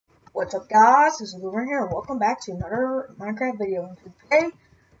What's up, guys? This is Luber here, and welcome back to another Minecraft video. And today,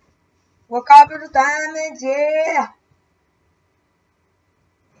 we're copying the diamonds, yeah!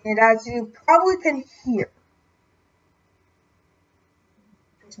 And as you probably can hear,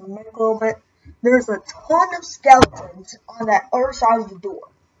 just a little bit, there's a ton of skeletons on that other side of the door.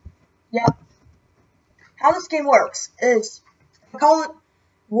 Yep. How this game works is, I call it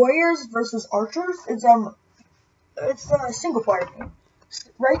Warriors versus Archers. It's a single player game,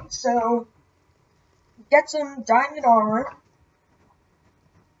 right? So, get some diamond armor,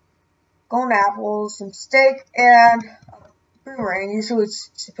 golden apples, some steak, and a boomerang. Usually it's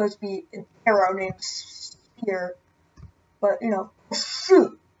supposed to be an arrow named Spear, but you know,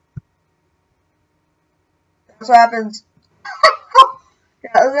 shoot. That's what happens.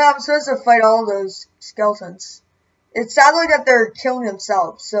 Yeah, I'm supposed to fight all those skeletons. It sounds like that they're killing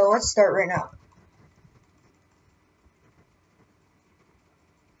themselves, so let's start right now.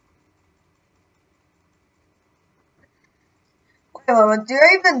 Wait a moment, do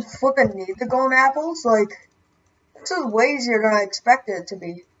I even flipping need the golden apples? Like, this is way easier than I expected it to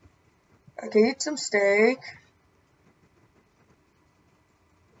be. Okay, eat some steak.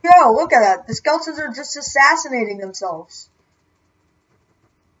 Yo, look at that. The skeletons are just assassinating themselves.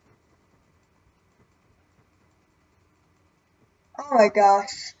 Oh my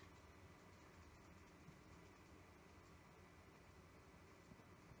gosh.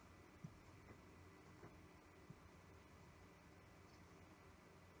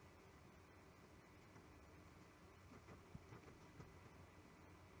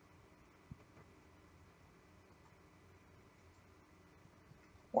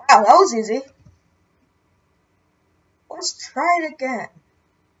 Wow, that was easy. Let's try it again.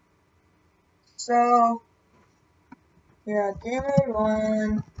 So, yeah, game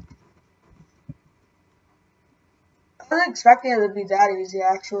one. I wasn't expecting it to be that easy,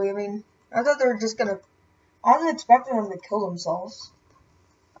 actually. I mean, I thought they were just gonna. I wasn't expecting them to kill themselves.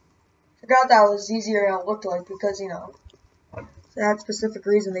 I forgot that was easier than it looked like because, you know, for that specific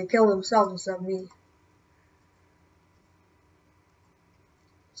reason, they killed themselves instead of me.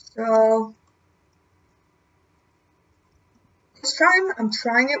 So, this time I'm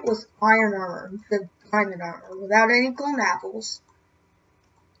trying it with iron armor, the diamond armor, without any golden apples.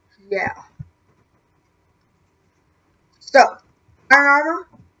 Yeah. So, iron armor.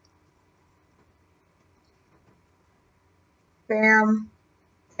 Bam,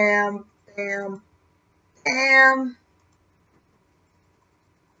 bam, bam, bam.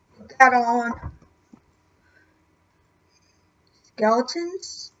 Put that on.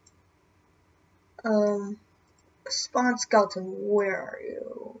 Skeletons. Spawn skeleton, where are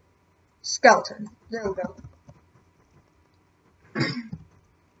you? Skeleton, there we go.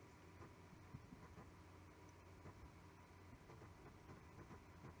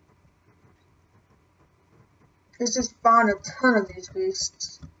 Let's just spawn a ton of these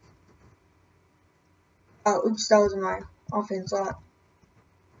beasts. Oh, oops, that was my offhand thought.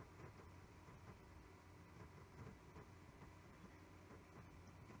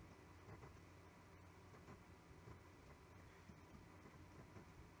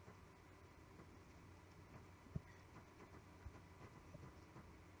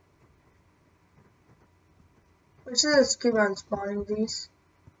 We should just keep on spawning these.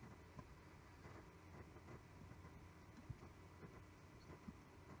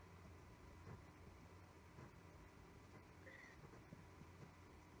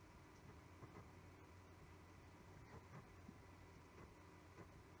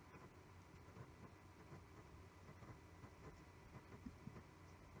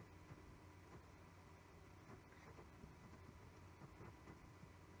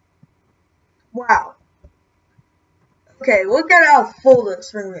 Wow. Okay, look at how full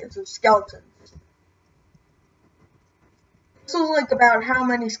this room is of skeletons. This was like about how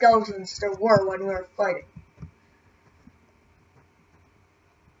many skeletons there were when we were fighting.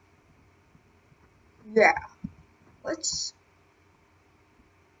 Yeah. Let's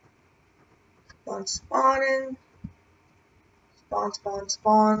spawning.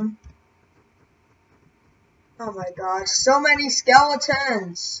 Spawn. Oh my gosh, so many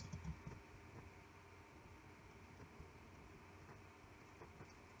skeletons!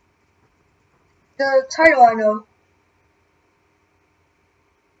 The title I know.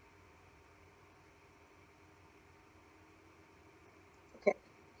 Okay,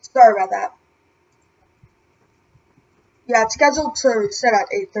 sorry about that. Yeah, it's scheduled to set at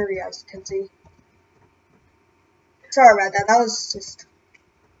 8:30, as you can see. Sorry about that, that was just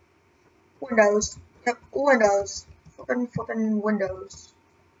Windows. Yep, Windows. Flippin' Windows.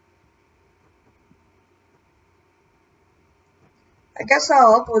 I guess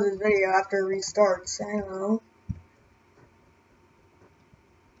I'll upload this video after it restarts. I don't know.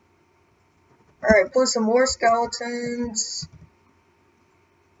 Alright, put some more skeletons.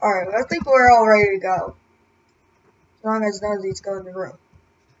 Alright, I think we're all ready to go. As long as none of these go in the room.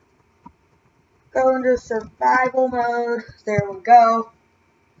 Go into survival mode. There we go.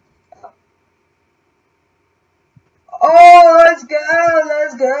 Oh, let's go,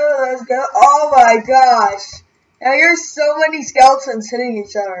 let's go, let's go. Oh my gosh. Now here's so many skeletons hitting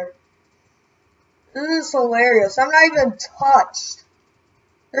each other. This is hilarious. I'm not even touched.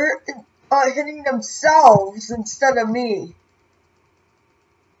 They're hitting themselves instead of me.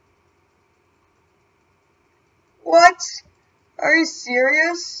 What? Are you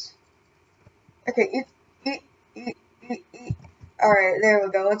serious? Okay, eat. Alright, there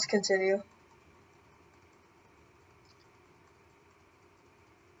we go. Let's continue.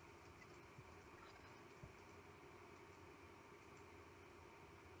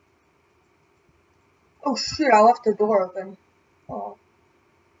 Oh shoot, I left the door open. Oh.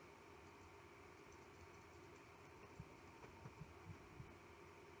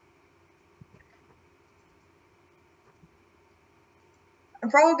 I'm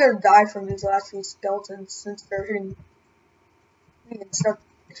probably gonna die from these last few skeletons since they're hitting me and stuff.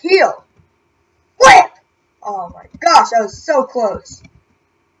 Heal! Whip! Oh my gosh, that was so close.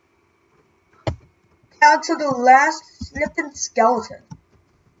 Down to the last flippin' skeleton.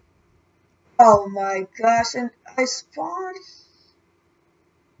 Oh my gosh, and I spawned.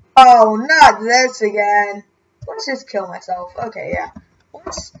 Oh, not this again. Let's just kill myself. Okay, yeah.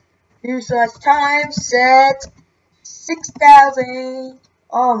 Let's use this time set 6,000.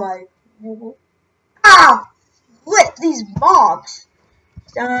 Oh my. Ah! Flip these mobs.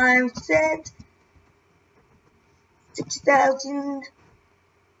 Time set 6,000.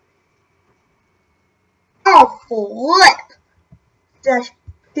 Oh, flip. Dash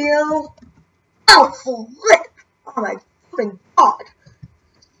kill. Oh, flip. Oh my fucking god.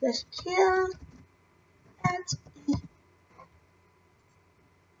 Dash kill. And E.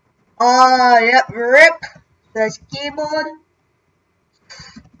 Yep, rip. Dash keyboard.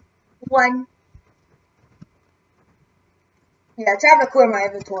 1. Yeah, it's time to clear my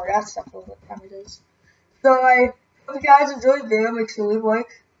inventory. That's definitely what time it is. So I hope you guys enjoyed the video. Make sure to leave a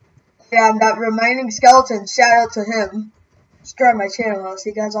like. Yeah, and that remaining skeleton, shout out to him. Subscribe to my channel. I'll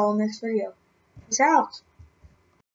see you guys all in the next video. Peace out.